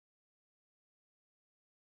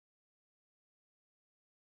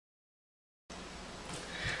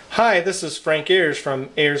Hi, this is Frank Ayers from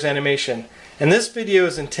Ayars Animation, and this video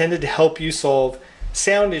is intended to help you solve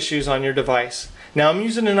sound issues on your device. Now I'm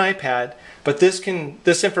using an iPad, but this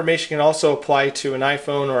information can also apply to an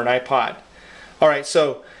iPhone or an iPod. Alright,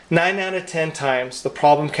 so 9 out of 10 times the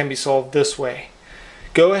problem can be solved this way.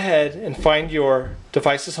 Go ahead and find your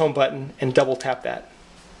device's home button and double tap that.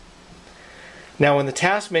 Now when the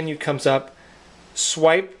task menu comes up,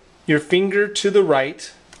 swipe your finger to the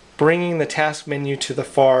right, bringing the task menu to the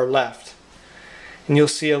far left. And you'll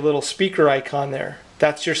see a little speaker icon there.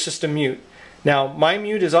 That's your system mute. Now my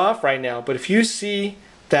mute is off right now, but if you see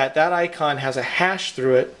that that icon has a hash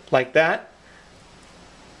through it like that,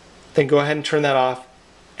 then go ahead and turn that off,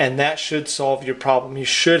 and that should solve your problem. You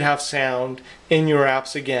should have sound in your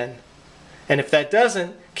apps again. And if that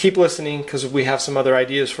doesn't, keep listening because we have some other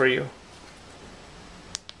ideas for you.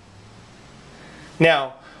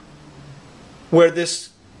 Now, where this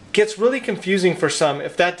gets really confusing for some,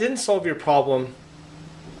 if that didn't solve your problem,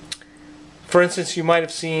 for instance, you might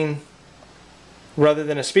have seen, rather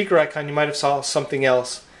than a speaker icon, you might have saw something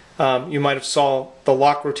else. You might have saw the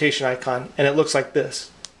lock rotation icon, and it looks like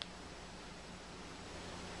this.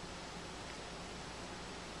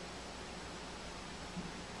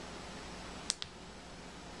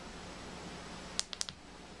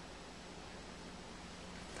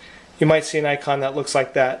 You might see an icon that looks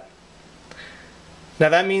like that. Now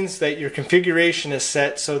that means that your configuration is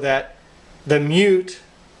set so that the mute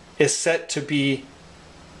is set to be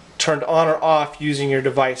turned on or off using your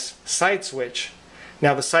device side switch.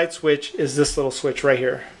 Now the side switch is this little switch right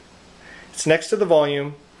here. It's next to the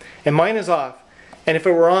volume, and mine is off. And if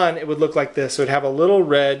it were on, it would look like this. It would have a little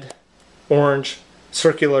red, orange,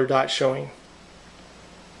 circular dot showing.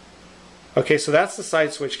 Okay, so that's the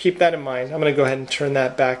side switch. Keep that in mind. I'm going to go ahead and turn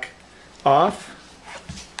that back off.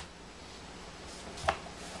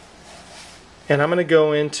 And I'm going to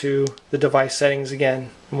go into the device settings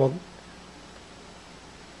again, and we'll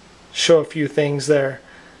show a few things there.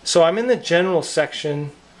 So I'm in the general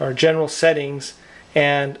section, or general settings,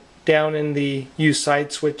 and down in the use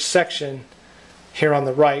side switch section here on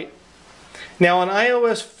the right. Now on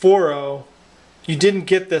iOS 4.0 you didn't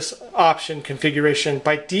get this option configuration.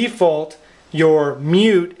 By default your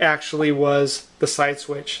mute actually was the side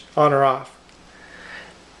switch, on or off.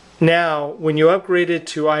 Now when you upgraded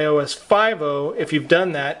to iOS 5.0, if you've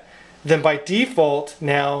done that, then by default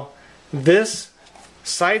now this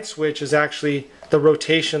side switch is actually the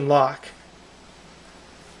rotation lock.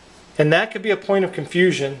 And that could be a point of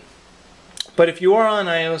confusion. But if you are on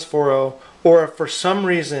iOS 4.0, or if for some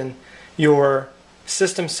reason your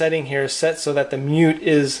system setting here is set so that the mute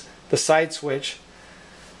is the side switch,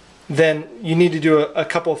 then you need to do a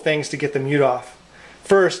couple of things to get the mute off.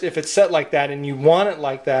 First, if it's set like that and you want it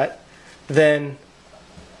like that, then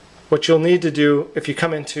what you'll need to do, if you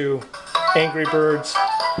come into Angry Birds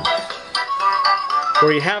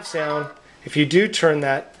where you have sound, if you do turn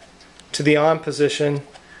that to the on position,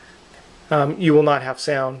 you will not have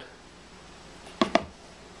sound.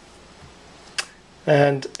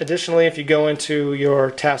 And additionally, if you go into your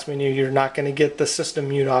task menu, you're not going to get the system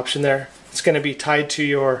mute option there. It's going to be tied to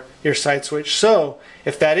your side switch. So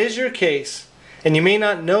if that is your case, and you may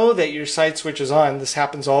not know that your side switch is on, this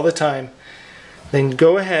happens all the time, then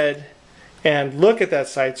go ahead and look at that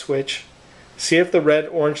side switch, see if the red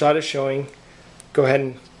orange dot is showing, go ahead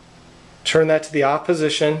and turn that to the off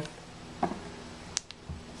position,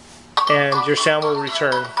 and your sound will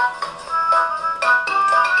return.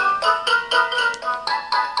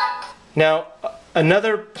 Now,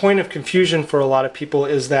 another point of confusion for a lot of people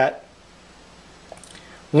is that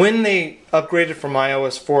when they upgraded from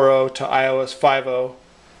iOS 4.0 to iOS 5.0,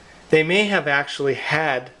 they may have actually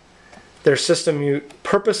had their system mute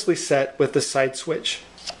purposely set with the side switch.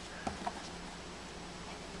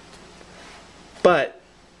 But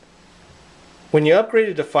when you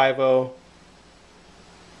upgraded to 5.0,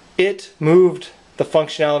 it moved the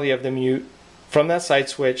functionality of the mute from that side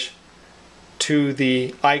switch to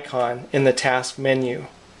the icon in the task menu.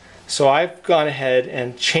 So I've gone ahead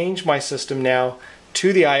and changed my system now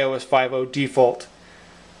to the iOS 5.0 default.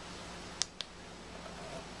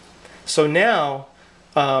 So now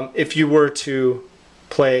if you were to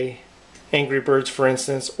play Angry Birds, for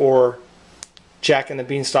instance, or Jack and the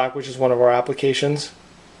Beanstalk, which is one of our applications,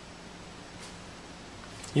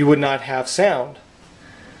 you would not have sound.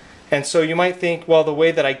 And so you might think, well, the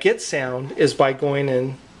way that I get sound is by going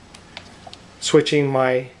and switching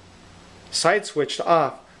my side switch to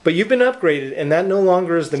off. But you've been upgraded, and that no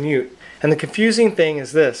longer is the mute. And the confusing thing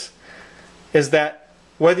is this, is that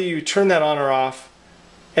whether you turn that on or off,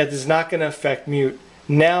 it is not going to affect mute.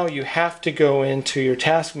 Now you have to go into your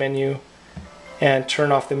task menu and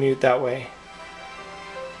turn off the mute that way.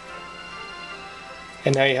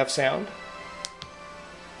 And now you have sound.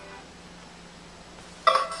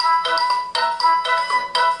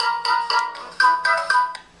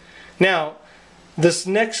 Now, this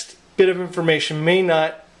next bit of information may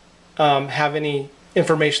not have any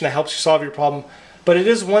information that helps you solve your problem, but it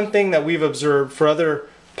is one thing that we've observed for other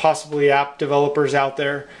possibly app developers out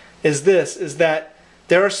there is that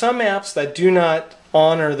there are some apps that do not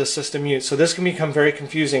honor the system mute. So this can become very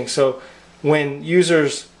confusing. So when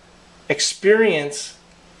users experience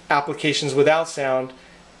applications without sound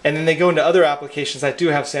and then they go into other applications that do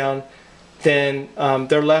have sound, then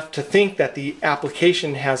they're left to think that the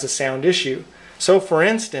application has a sound issue. So for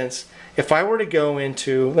instance, if I were to go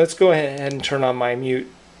into, let's go ahead and turn on my mute.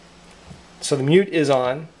 So the mute is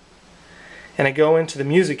on, and I go into the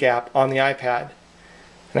music app on the iPad,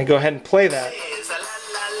 and I go ahead and play that.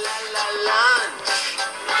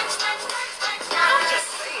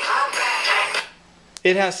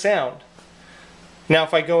 It has sound. Now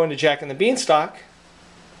if I go into Jack and the Beanstalk,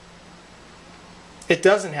 it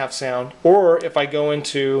doesn't have sound. Or if I go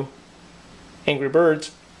into Angry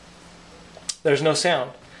Birds, there's no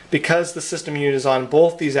sound. Because the system mute is on,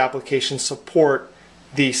 both these applications support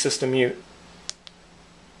the system mute.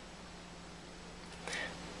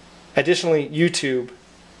 Additionally, YouTube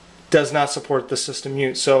does not support the system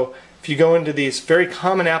mute. So if you go into these very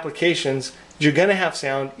common applications, you're going to have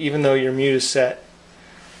sound even though your mute is set.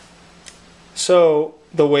 So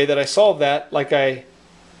the way that I solve that, like I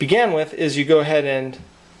began with, is you go ahead and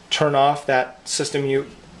turn off that system mute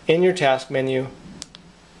in your task menu,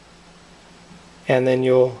 and then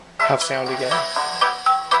you'll have sound again.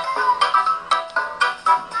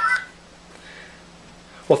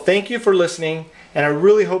 Well, thank you for listening, and I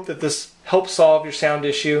really hope that this helps solve your sound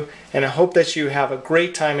issue, and I hope that you have a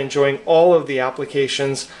great time enjoying all of the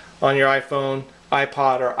applications on your iPhone,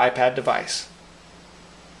 iPod, or iPad device.